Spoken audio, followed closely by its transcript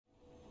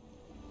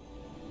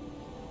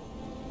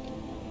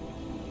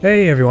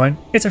Hey everyone,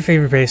 it's our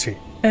favorite Pastry,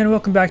 and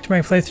welcome back to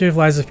my playthrough of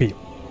Lies of P.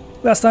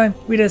 Last time,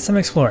 we did some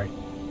exploring.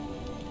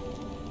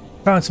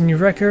 Found some new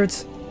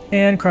records,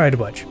 and cried a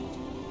bunch.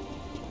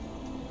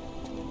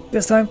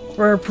 This time,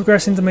 we're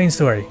progressing the main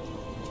story.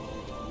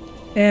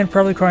 And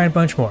probably crying a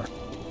bunch more.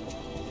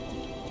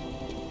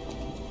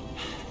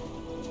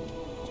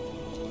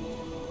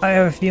 I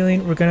have a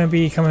feeling we're gonna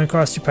be coming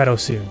across Geppetto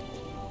soon.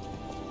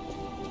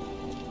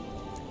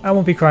 I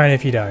won't be crying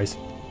if he dies.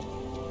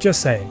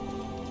 Just saying.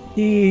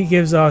 He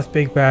gives off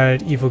big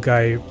bad evil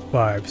guy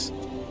vibes.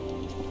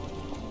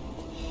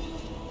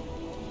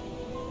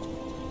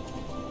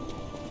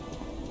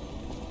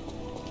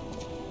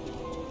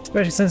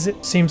 Especially since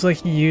it seems like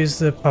he used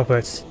the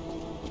puppets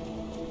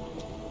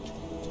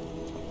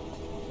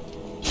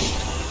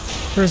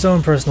for his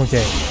own personal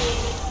gain.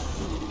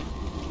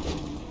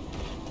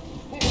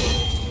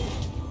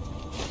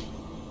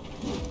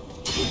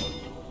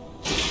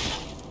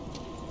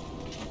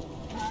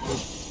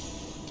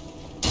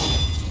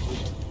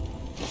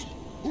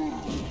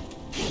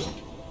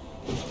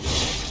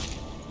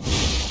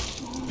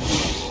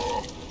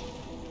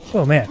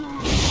 Oh man.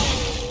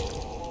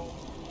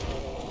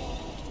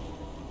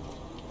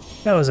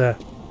 That was a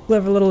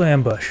clever little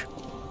ambush.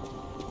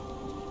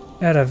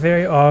 Had a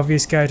very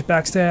obvious guy to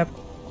backstab.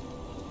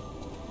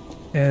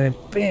 And then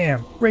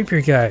bam!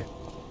 Rapier guy.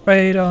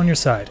 Right on your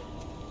side.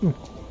 Ooh.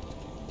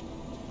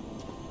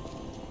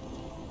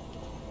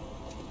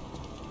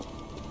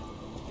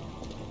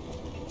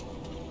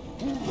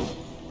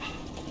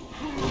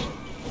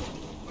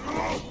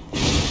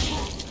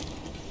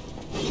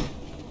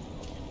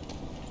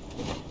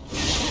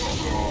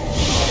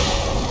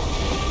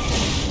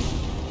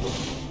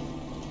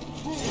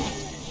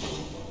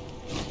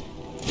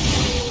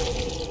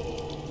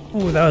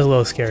 Ooh, that was a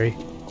little scary.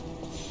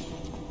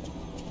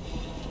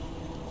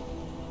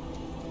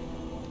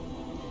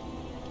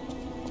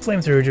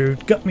 Flamethrower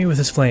dude got me with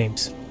his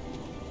flames.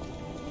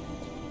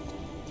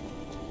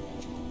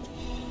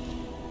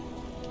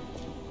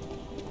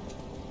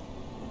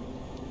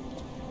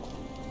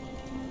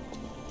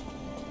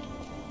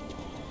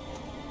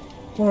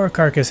 More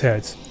carcass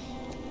heads.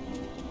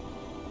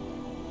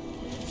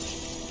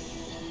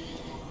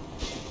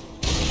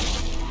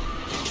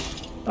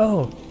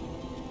 Oh,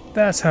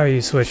 that's how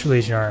you switch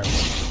Legion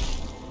arms.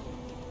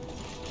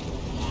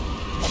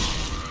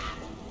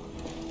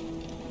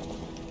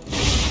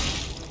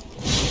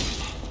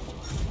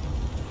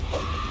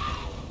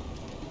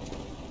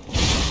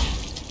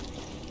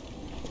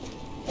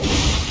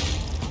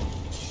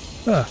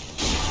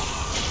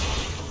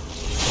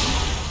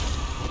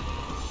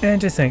 And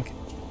to think,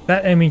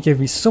 that enemy gave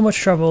me so much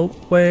trouble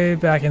way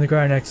back in the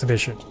Grand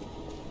Exhibition.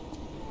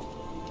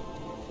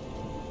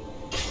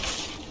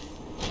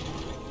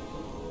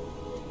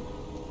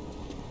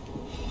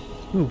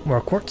 Ooh, more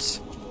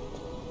quartz.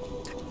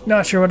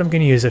 Not sure what I'm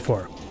going to use it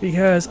for,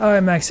 because I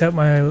maxed out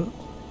my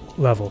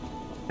level.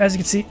 As you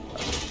can see,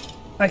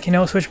 I can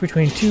now switch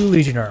between two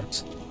Legion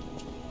arms.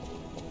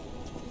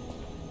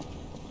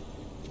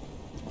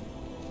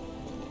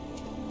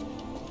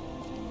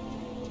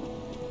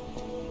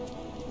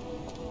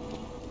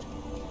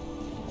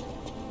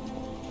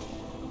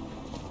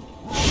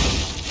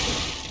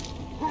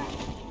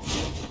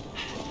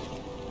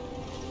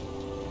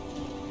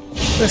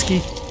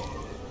 Risky.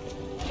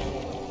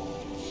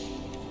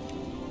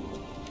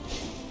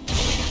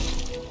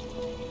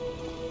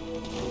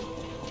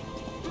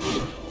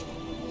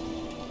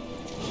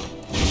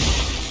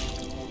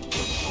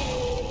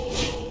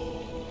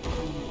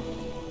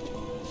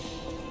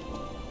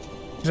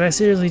 Did I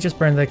seriously just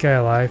burn that guy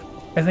alive?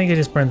 I think I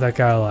just burned that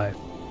guy alive.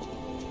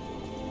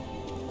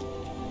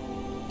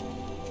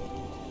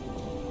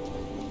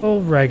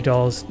 Old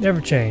ragdolls never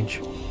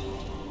change.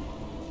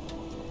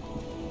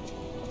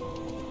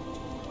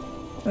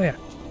 Oh yeah.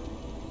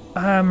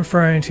 I'm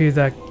referring to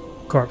that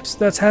corpse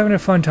that's having a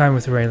fun time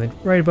with the railing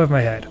right above my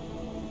head.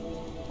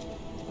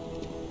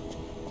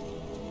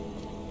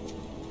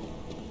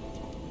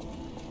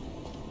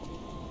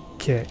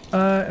 Okay,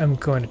 I am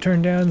going to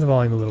turn down the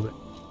volume a little bit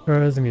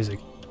for the music,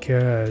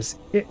 because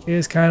it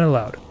is kind of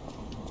loud.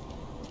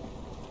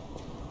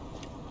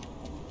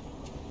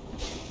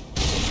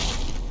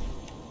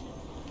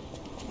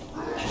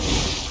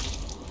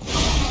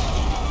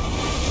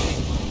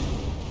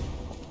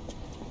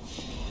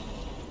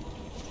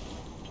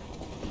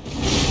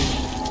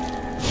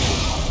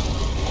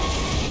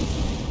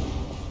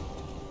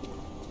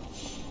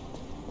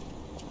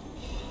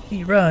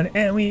 We run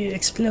and we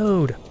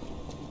explode.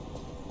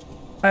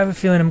 I have a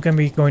feeling I'm going to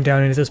be going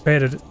down into this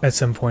pit at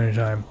some point in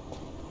time.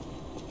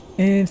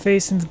 And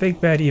facing the big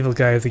bad evil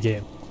guy of the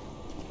game.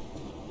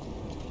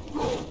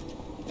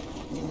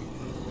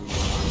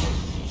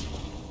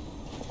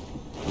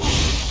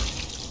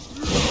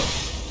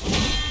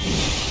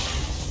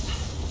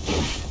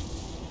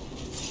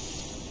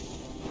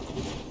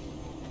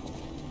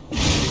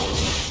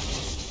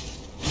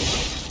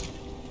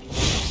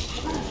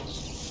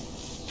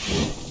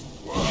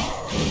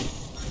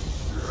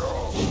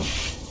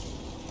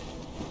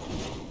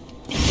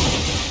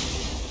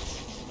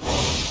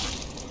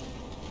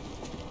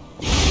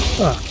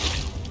 Ah.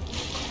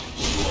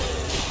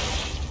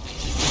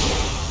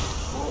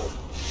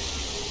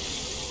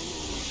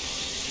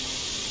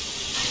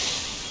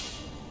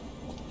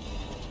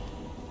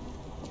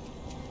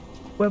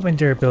 Weapon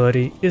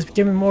durability is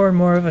becoming more and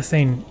more of a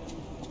thing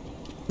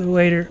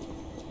the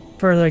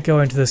further I go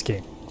into this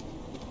game.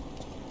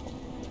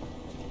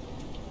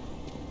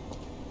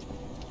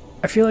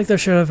 I feel like there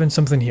should have been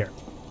something here.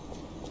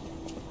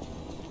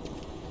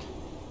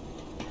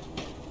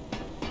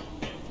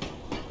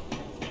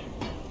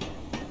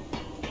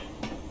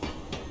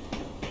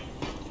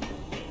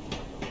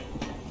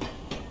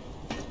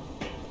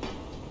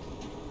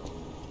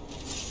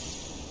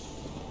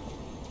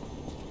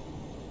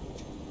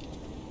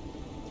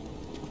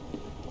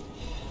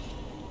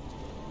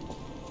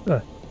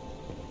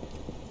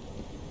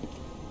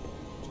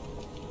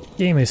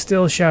 Game is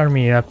still showering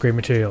me in upgrade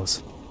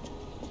materials.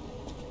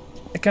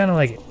 I kinda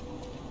like it.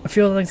 I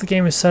feel like the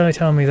game is suddenly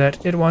telling me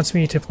that it wants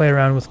me to play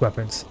around with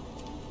weapons.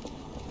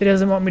 It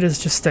doesn't want me to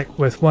just stick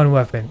with one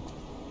weapon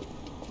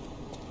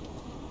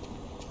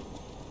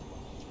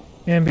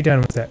and be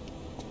done with it.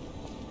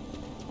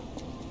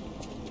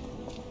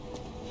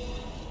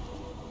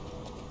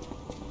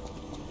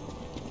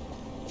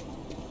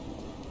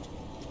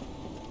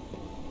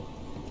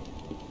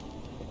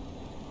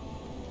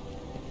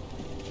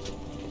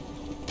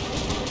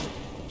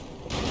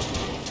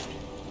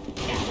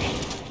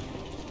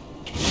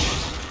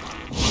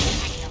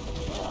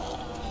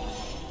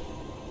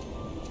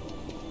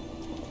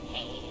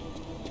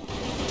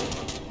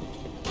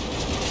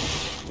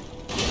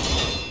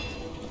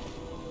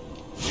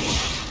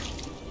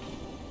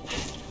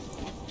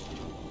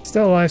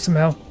 Still alive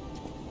somehow.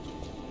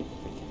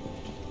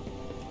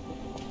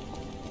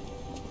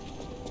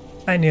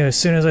 I knew as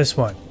soon as I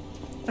swung,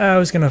 I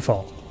was gonna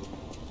fall.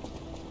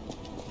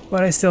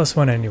 But I still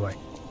swung anyway.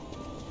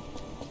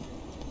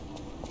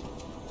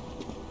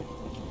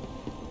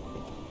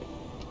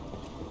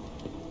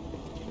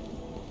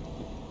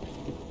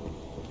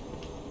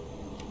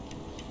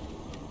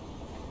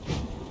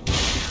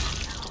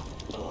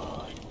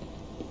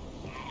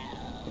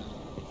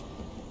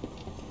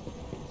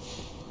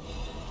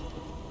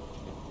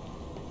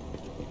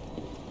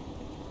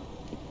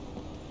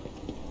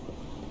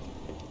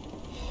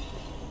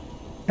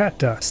 Cat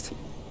dust.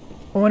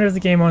 I wonder if the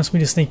game wants me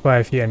to sneak by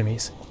a few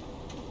enemies.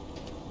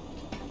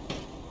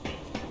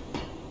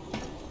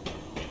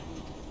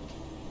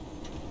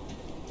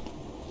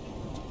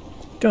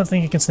 Don't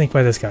think you can sneak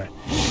by this guy.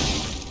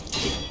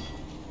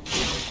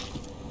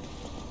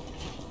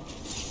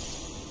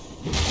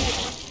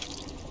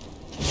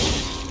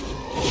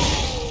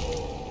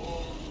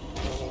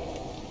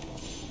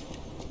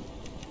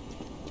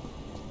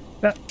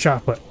 That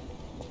chocolate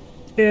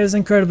is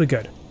incredibly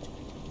good.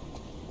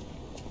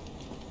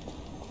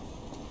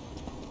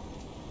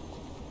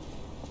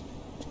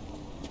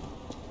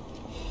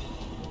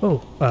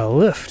 Oh, a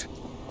lift.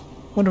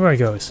 Wonder where it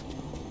goes.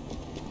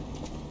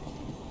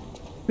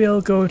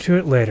 We'll go to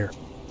it later.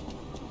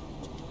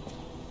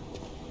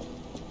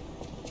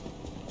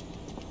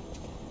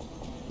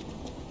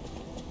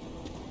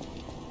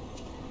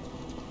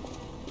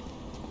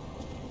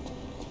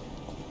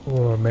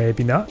 Or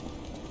maybe not.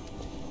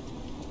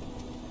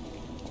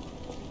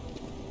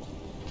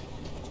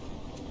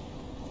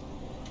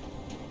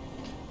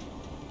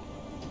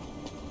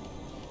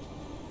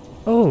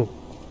 Oh!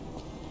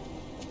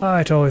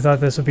 I totally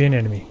thought this would be an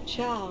enemy.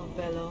 Ciao,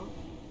 Bello.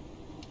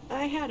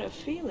 I had a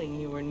feeling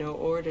you were no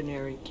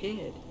ordinary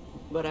kid,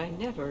 but I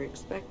never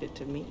expected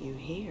to meet you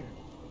here.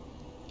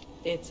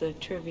 It's a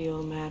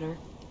trivial matter.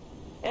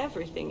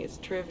 Everything is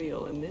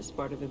trivial in this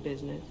part of the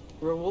business,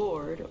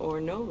 reward or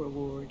no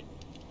reward.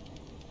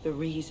 The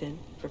reason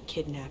for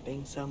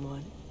kidnapping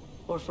someone,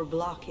 or for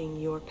blocking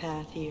your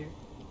path here.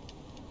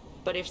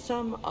 But if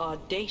some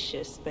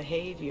audacious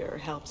behavior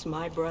helps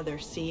my brother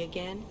see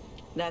again,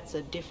 that's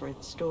a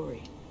different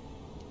story.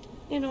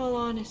 In all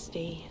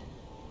honesty,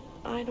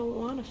 I don't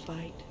want to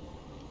fight.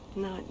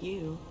 Not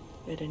you,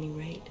 at any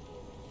rate.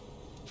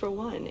 For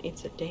one,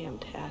 it's a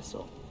damned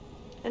hassle.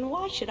 And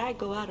why should I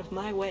go out of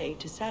my way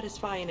to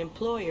satisfy an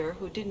employer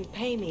who didn't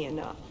pay me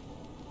enough?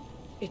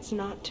 It's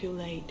not too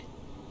late.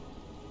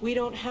 We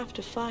don't have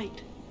to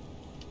fight.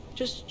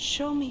 Just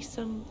show me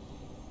some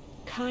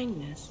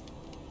kindness,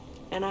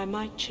 and I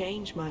might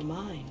change my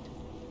mind.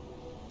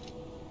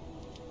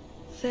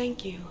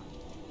 Thank you.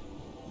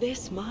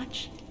 This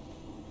much?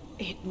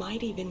 It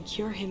might even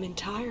cure him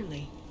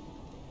entirely.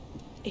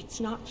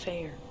 It's not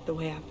fair, the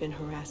way I've been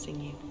harassing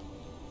you.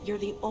 You're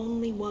the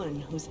only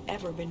one who's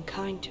ever been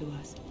kind to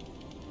us.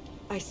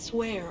 I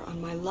swear on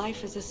my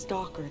life as a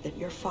stalker that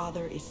your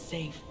father is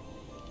safe.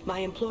 My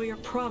employer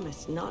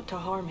promised not to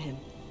harm him.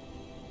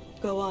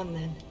 Go on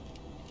then.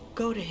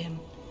 Go to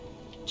him.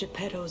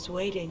 Geppetto's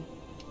waiting.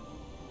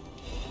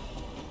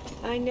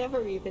 I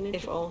never even...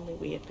 If only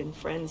we had been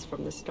friends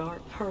from the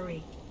start.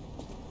 Hurry.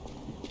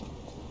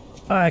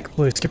 I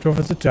completely skipped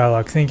over the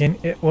dialogue, thinking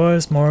it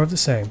was more of the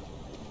same.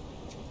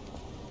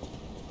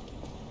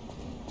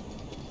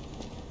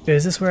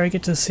 Is this where I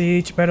get to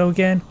see Geppetto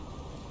again?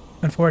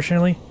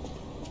 Unfortunately.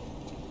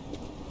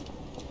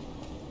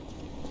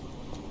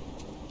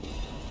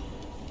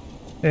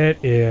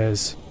 It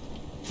is.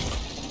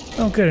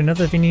 Oh good,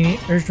 another Vini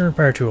urgent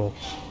repair tool.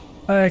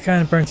 I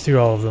kind of burnt through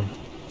all of them.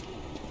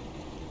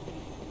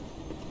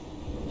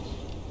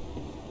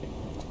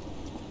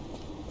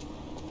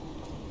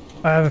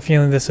 I have a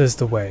feeling this is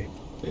the way.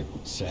 It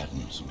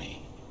saddens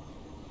me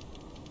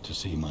to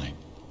see my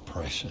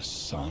precious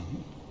son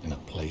in a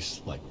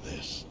place like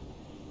this.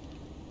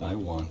 I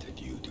wanted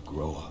you to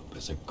grow up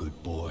as a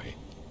good boy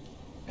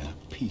in a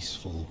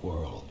peaceful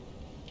world.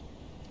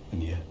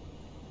 And yet,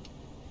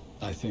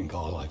 I think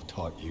all I've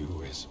taught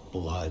you is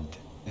blood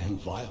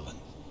and violence.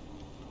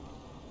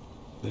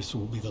 This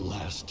will be the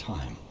last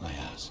time I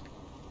ask.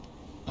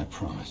 I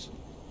promise.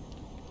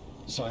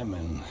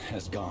 Simon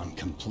has gone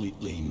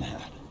completely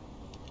mad.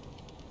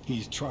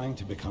 He's trying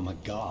to become a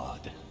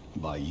god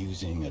by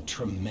using a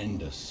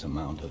tremendous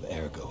amount of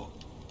ergo.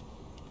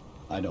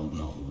 I don't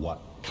know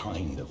what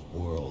kind of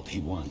world he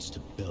wants to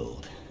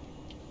build.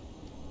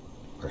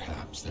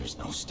 Perhaps there's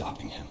no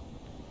stopping him.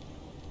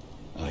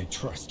 I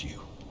trust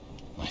you,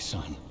 my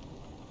son,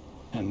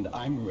 and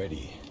I'm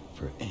ready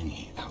for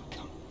any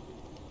outcome.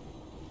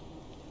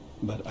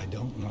 But I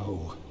don't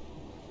know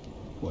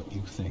what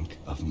you think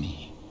of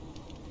me.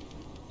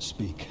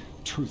 Speak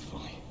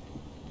truthfully,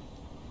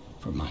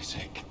 for my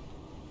sake.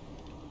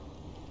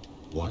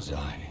 Was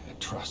I a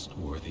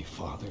trustworthy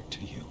father to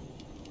you?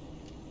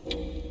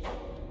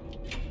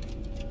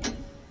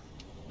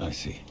 I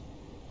see.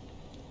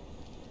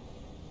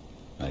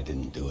 I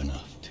didn't do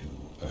enough to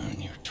earn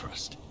your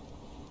trust.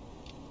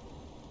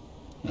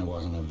 I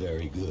wasn't a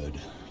very good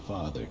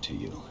father to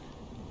you.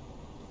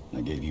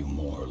 I gave you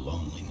more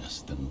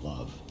loneliness than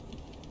love.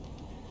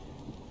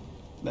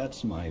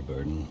 That's my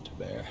burden to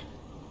bear.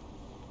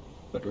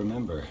 But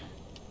remember,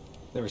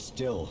 there is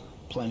still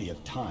plenty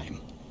of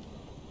time.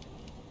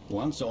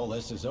 Once all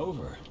this is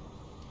over,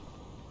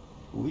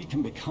 we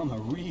can become a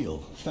real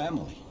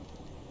family.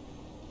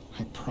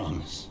 I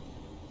promise.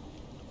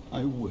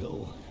 I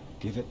will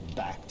give it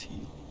back to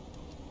you.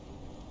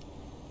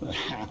 The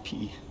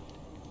happy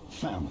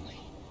family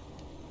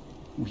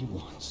we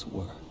once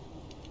were.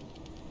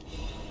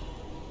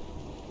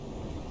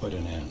 Put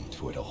an end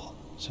to it all,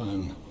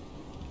 son.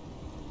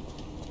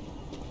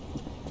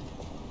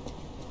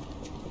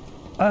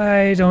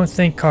 I don't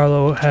think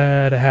Carlo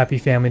had a happy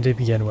family to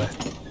begin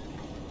with.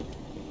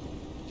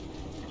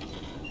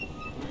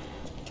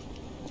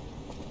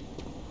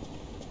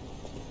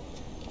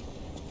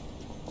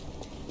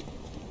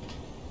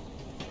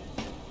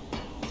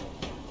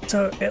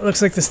 So it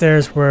looks like the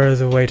stairs were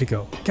the way to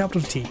go.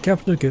 Capital T,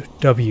 capital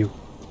W.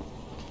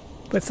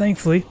 But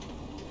thankfully,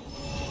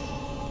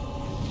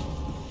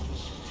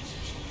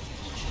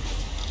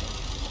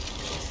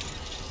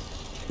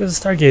 there's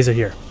a stargazer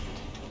here.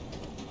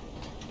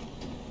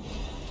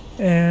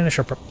 And a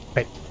sharp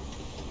right.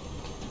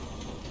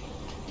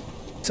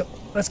 So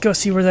let's go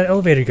see where that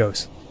elevator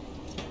goes.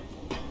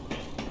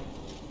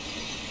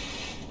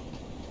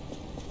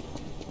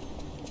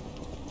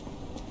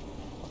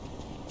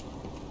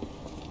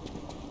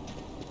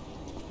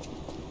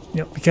 You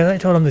know, because I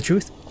told him the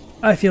truth,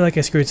 I feel like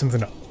I screwed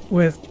something up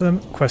with the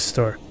quest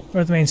story,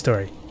 or the main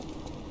story.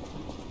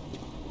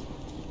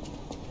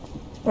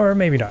 Or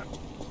maybe not.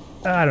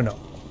 I don't know.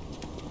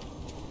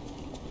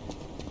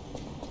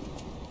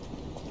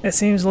 It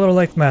seems a little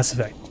like Mass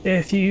Effect.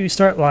 If you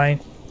start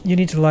lying, you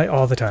need to lie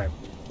all the time.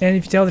 And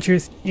if you tell the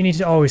truth, you need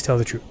to always tell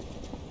the truth.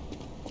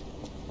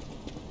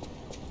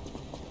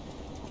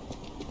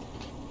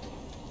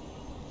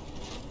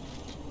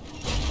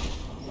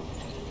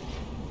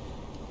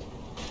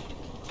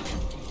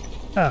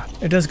 Ah,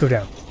 it does go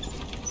down.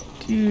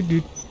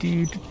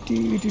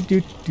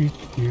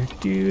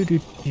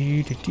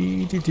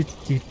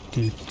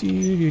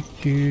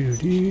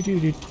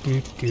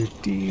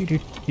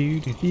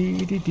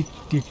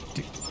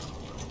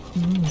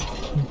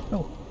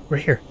 Oh,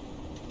 right here.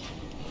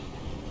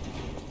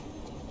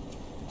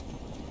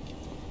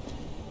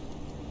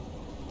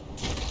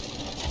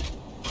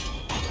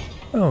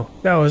 Oh,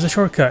 that was a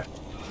shortcut.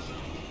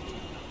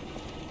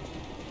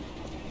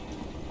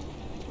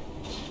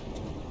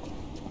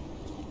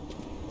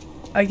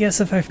 I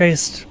guess if I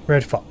faced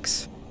Red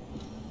Fox.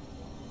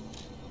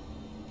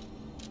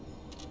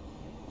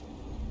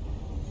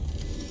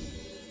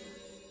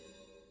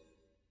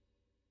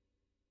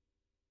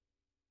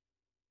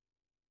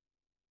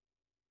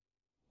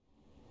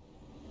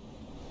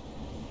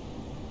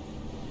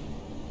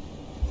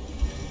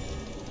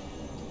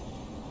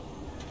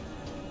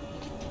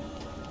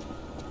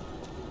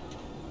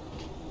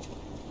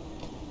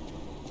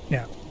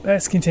 Yeah,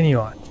 let's continue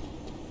on.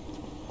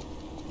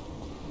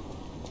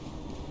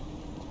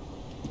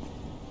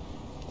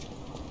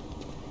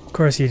 Of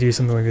course you do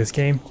something like this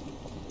game.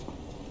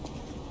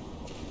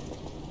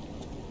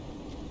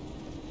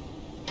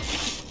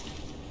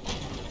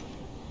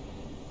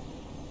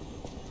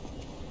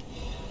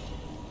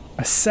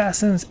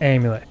 Assassin's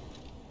Amulet.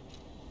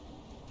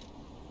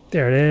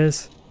 There it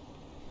is.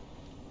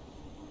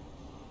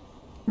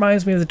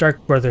 Reminds me of the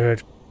Dark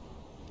Brotherhood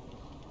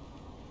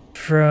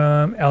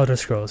from Elder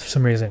Scrolls for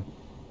some reason.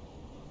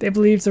 They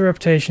believed the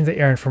reputation they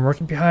earned from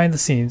working behind the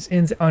scenes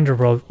in the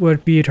underworld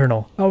would be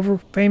eternal,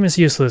 however, fame is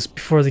useless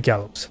before the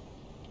gallows.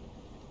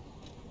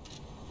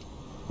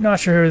 Not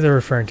sure who they're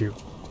referring to.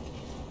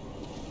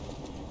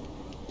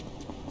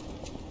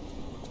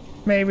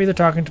 Maybe they're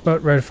talking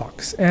about Red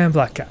Fox and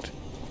Black Cat,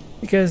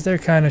 because they're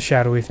kind of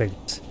shadowy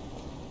figures.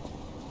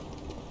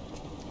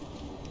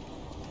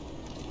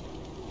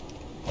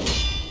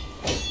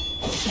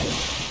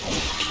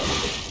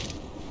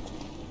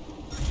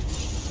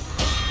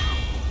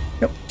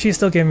 Nope, she's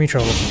still giving me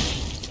trouble.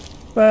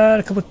 But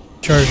a couple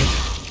charge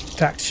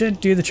attacks should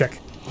do the trick.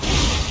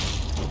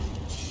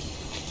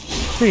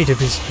 3 to be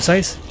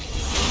precise.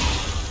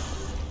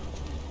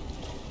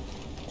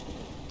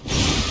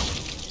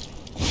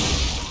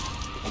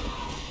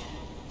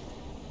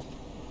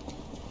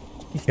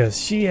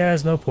 Because she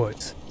has no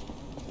poise.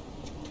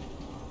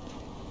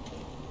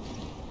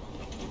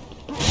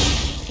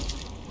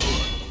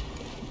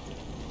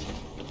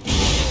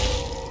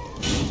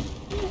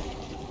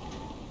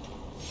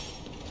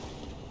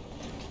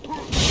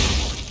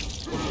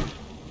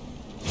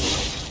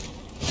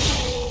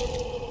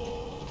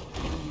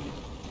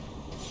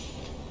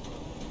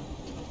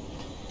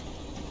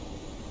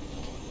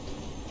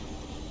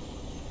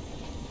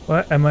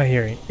 What am I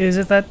hearing? Is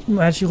it that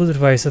magical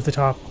device at the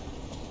top?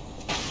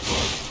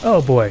 Oh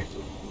boy.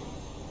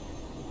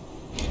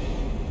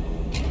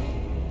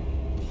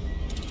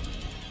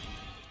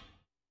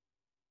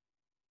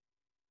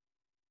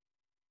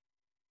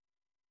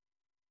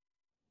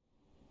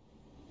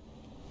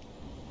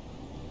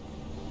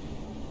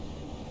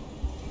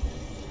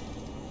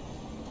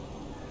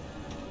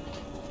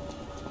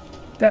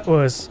 That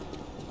was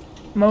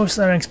most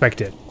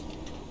unexpected.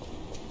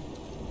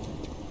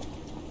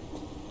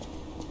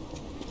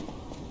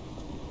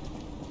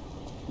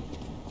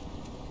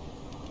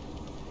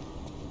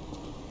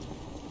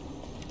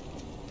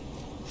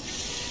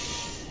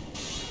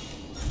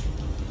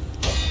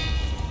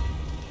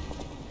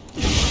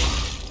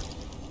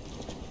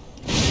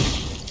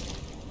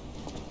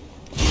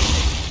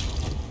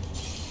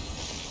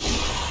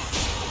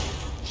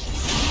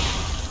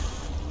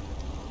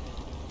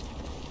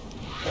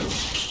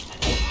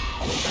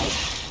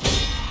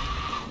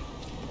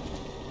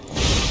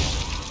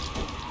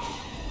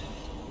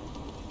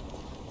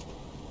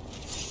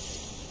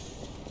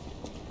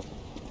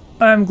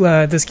 I'm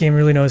glad this game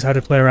really knows how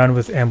to play around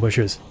with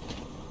ambushes.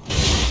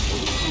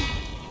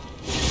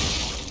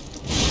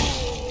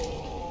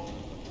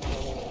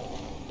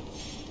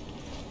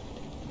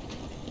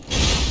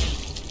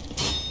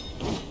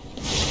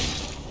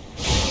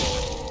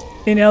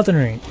 In Elden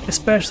Ring,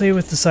 especially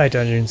with the side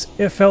dungeons,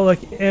 it felt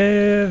like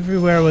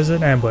everywhere was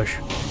an ambush.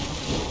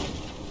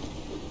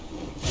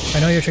 I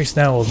know your tricks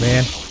now, old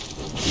man.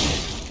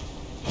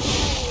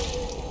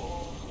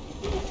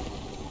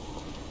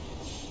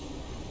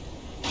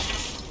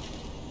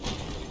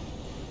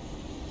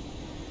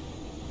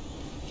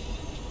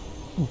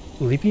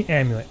 Leaping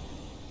Amulet.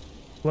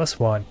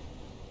 +1.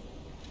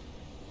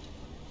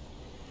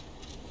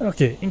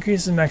 Okay,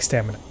 increases max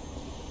stamina.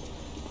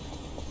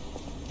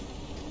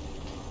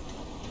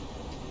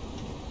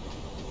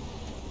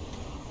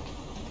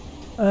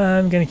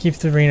 I'm gonna keep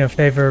the Ring of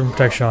Favor and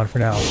Protection on for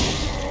now.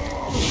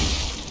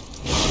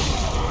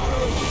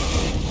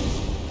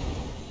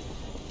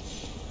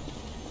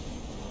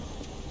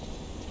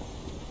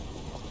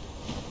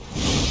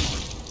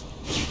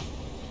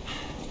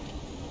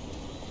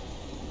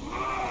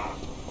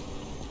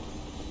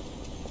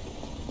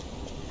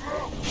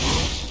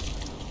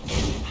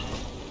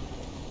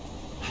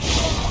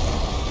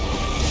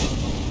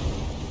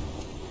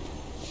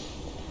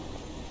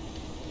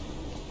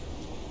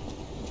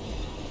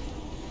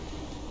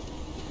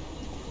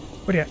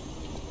 But yeah,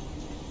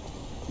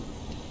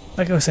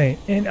 like I was saying,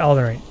 in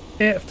Elden Ring,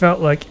 it felt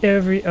like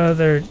every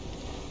other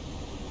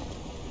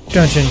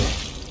dungeon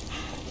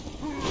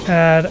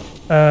had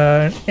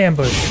an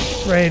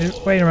ambush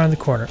right around the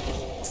corner.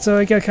 So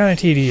it got kind of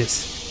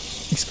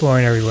tedious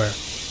exploring everywhere.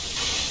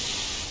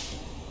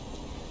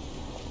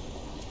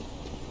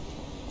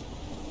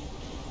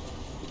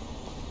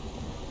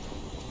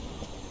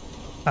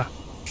 Ah,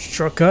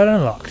 shortcut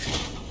unlocked.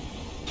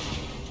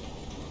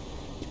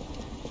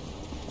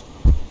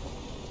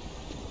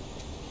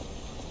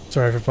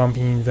 Sorry for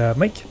bumping the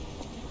mic.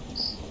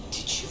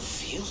 Did you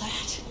feel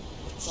that?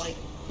 It's like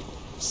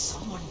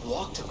someone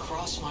walked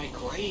across my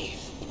grave.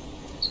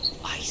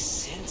 I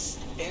sense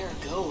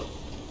ergo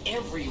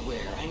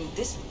everywhere. I mean,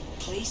 this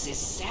place is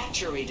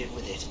saturated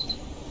with it.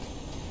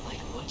 Like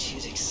what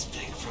you'd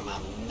expect from a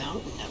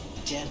mountain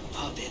of dead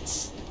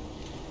puppets.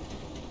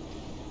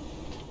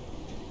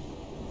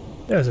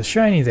 There's a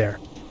shiny there.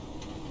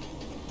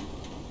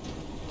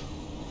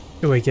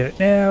 Do I get it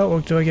now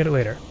or do I get it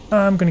later?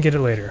 I'm gonna get it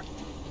later.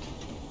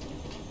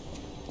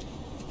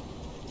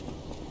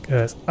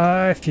 Because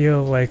I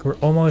feel like we're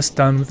almost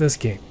done with this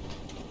game.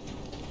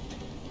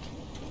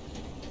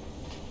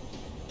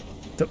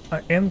 So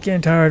I am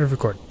getting tired of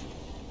recording.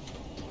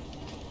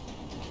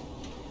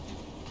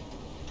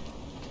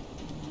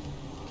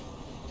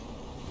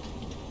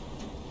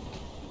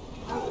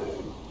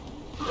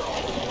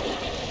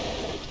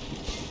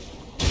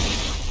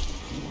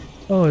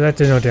 Oh, that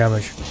did no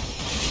damage.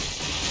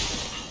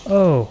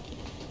 Oh.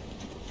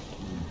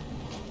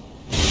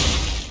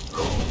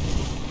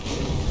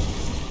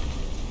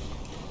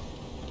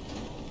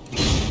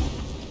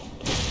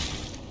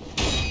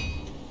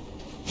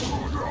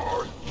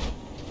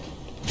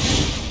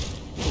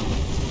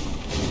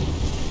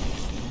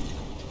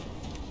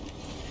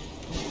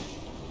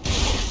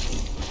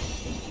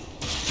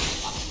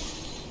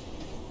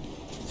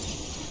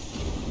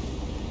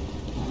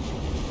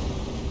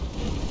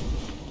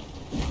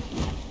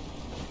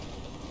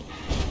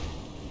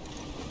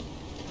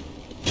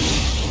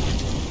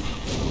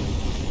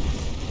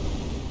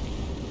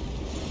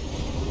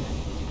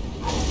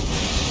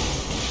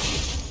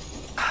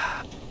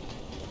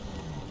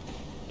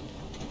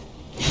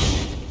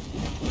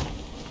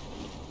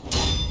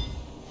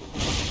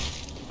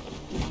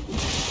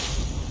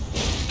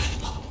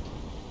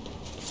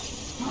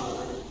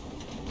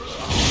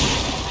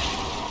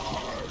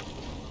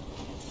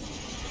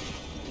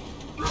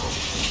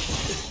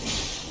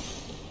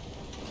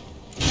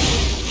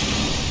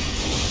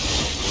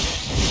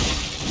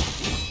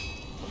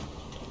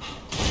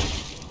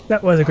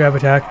 That was a grab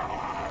attack.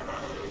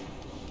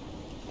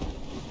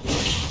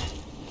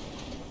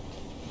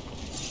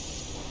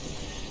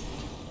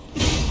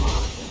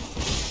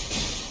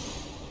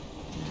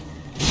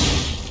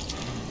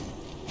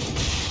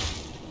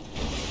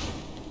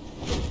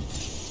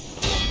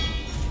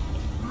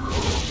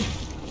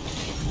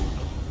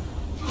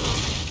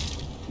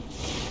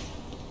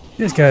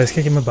 This guy is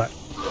kicking my butt.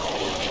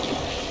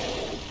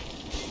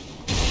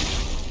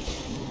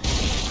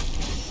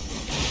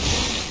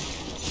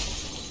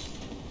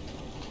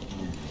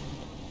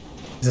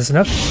 Is this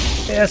enough?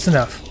 Yeah, that's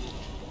enough.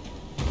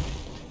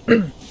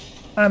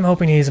 I'm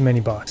hoping he's a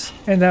mini-boss.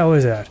 And that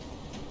was that.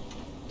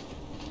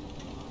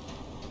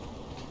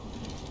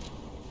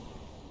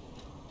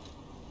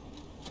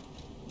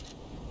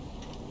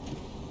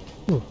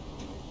 Ooh.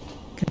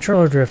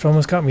 Controller drift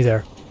almost got me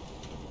there.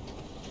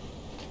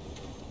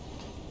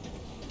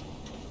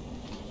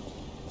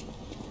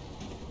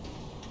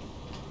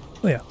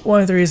 Oh yeah,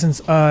 one of the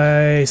reasons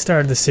I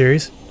started this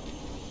series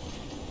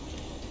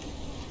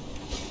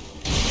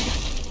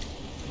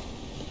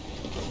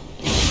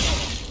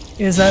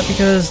is that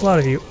because a lot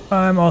of you,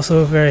 I'm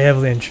also very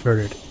heavily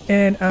introverted,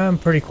 and I'm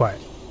pretty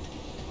quiet.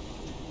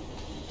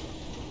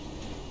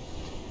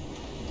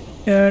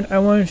 And I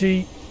wanted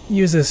to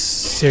use this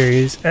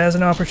series as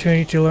an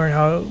opportunity to learn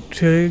how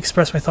to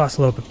express my thoughts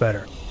a little bit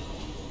better.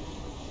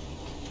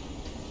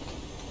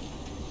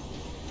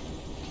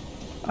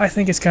 I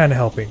think it's kind of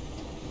helping.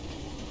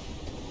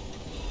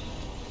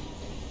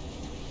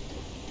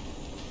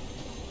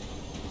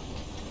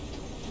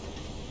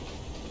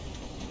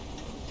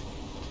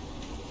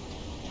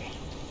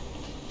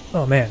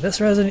 Oh man, this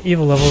Resident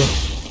Evil level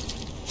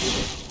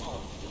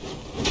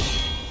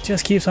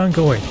just keeps on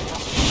going.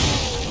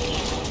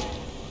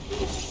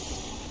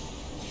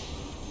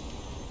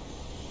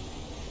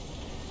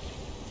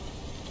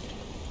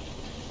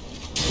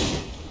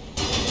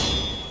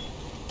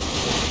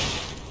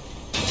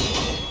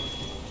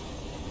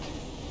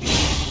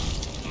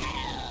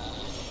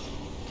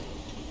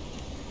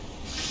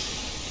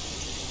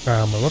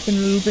 My weapon a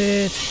little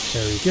bit.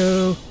 There we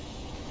go.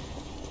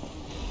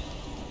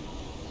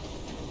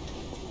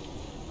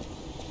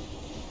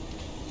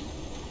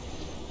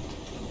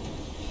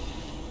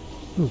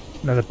 Ooh,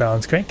 another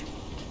balance crank.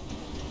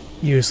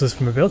 Useless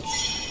for my build.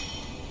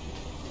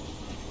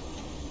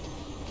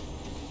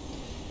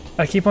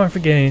 I keep on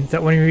forgetting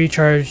that when you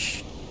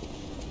recharge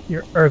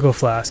your ergo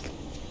flask,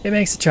 it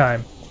makes a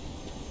chime.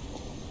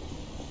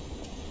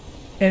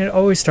 And it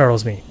always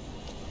startles me.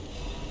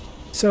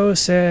 So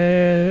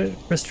said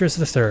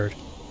Christus III.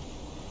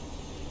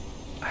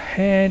 A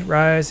hand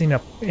rising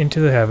up into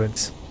the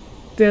heavens.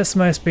 This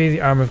must be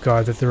the arm of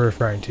God that they're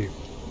referring to.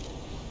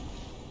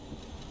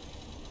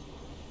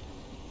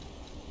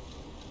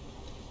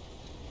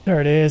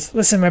 There it is.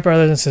 Listen, my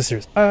brothers and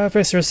sisters.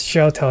 Officers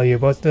shall tell you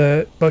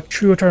about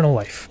true eternal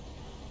life.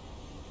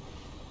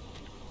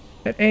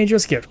 An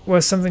angel's gift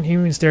was something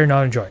humans dare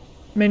not enjoy.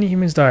 Many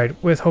humans died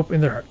with hope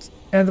in their hearts,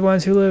 and the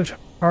ones who lived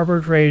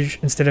harbored rage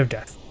instead of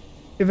death.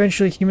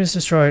 Eventually, humans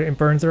destroyed and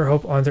burned their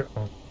hope on their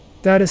own.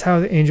 That is how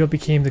the angel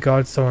became the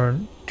God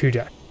torn to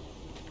death.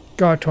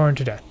 God torn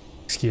to death.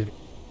 Excuse me.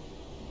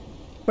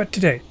 But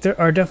today, there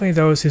are definitely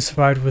those who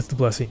survived with the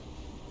blessing.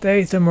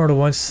 They, the mortal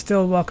ones,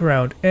 still walk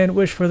around and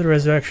wish for the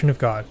resurrection of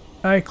God.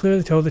 I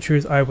clearly told the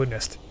truth I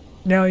witnessed.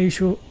 Now you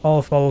shall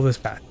all follow this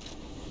path.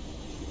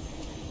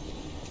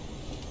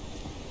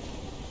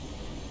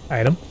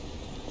 Item.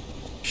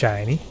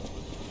 Shiny.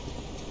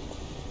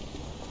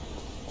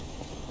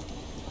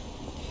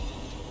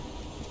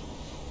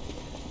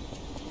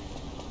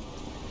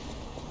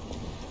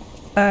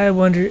 I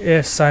wonder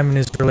if Simon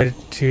is related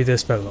to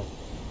this fellow.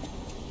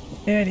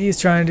 And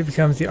he's trying to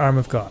become the arm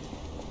of God.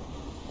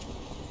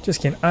 Just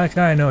kidding, I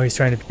kinda know he's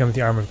trying to become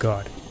the arm of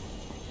God.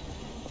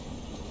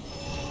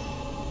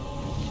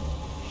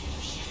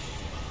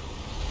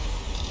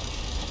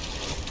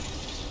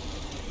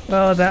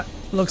 Well, that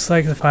looks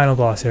like the final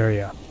boss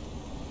area.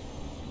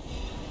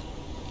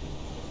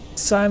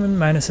 Simon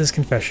Manus's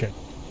confession.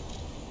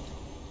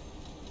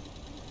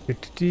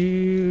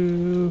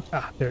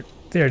 Ah, there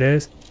it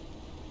is.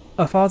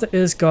 A father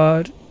is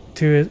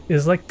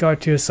like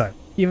God to his son.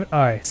 Even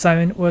I,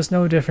 Simon, was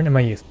no different in my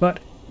youth, but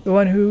the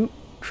one who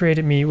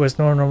created me was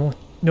no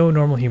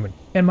normal human,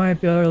 and my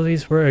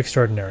abilities were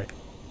extraordinary.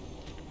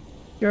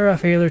 You're a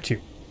failure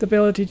too. The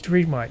ability to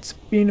read minds,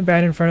 being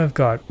abandoned in front of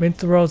God, meant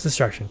the world's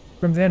destruction.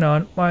 From then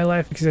on, my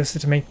life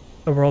existed to make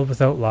a world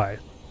without lies.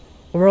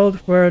 A world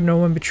where no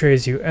one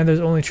betrays you and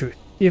there's only truth,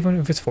 even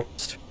if it's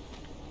forced.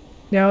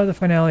 Now the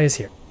finale is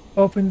here.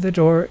 Open the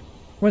door.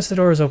 Once the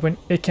door is open,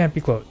 it can't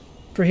be closed.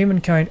 For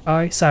humankind,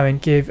 I, Simon,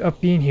 gave up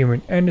being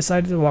human and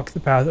decided to walk the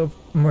path of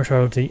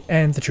immortality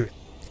and the truth.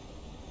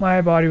 My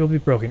body will be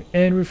broken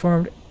and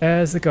reformed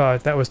as the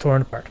god that was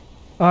torn apart.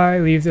 I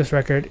leave this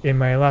record in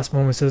my last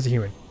moments as a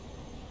human.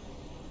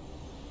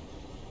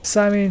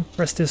 Simon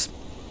Prestis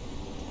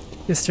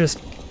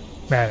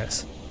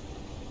Manus.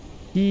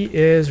 He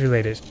is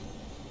related.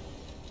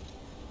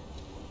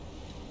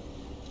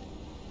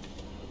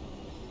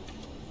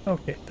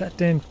 Okay, that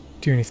didn't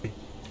do anything.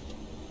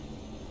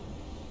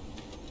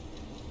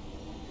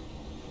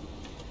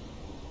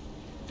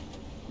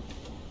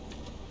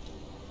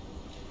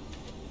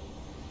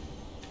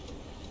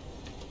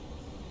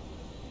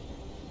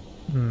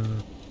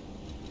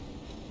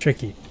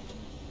 Tricky.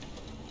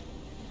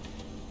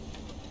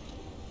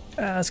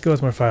 Let's go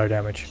with more fire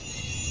damage.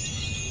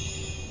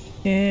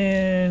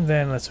 And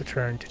then let's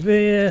return to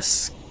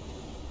this.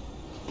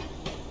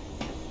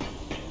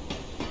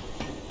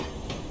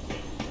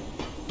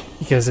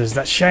 Because there's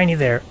that shiny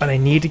there, and I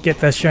need to get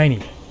that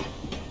shiny.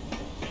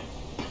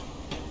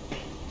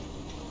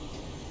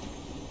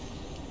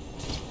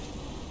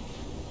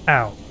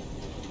 Ow.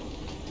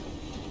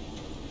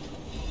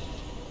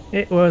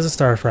 It was a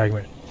star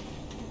fragment.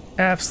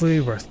 Absolutely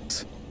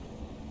worthless.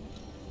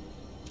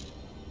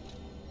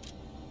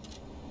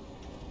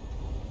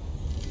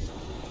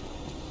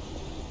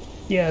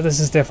 Yeah, this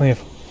is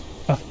definitely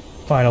a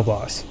final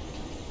boss.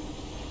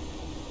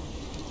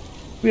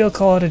 We'll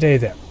call it a day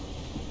then.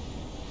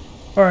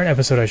 Or an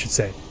episode, I should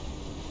say.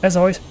 As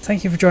always,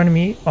 thank you for joining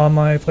me on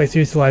my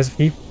playthrough through Lies of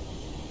P.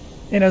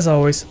 And as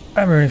always,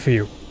 I'm rooting for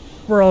you.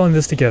 We're all in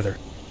this together.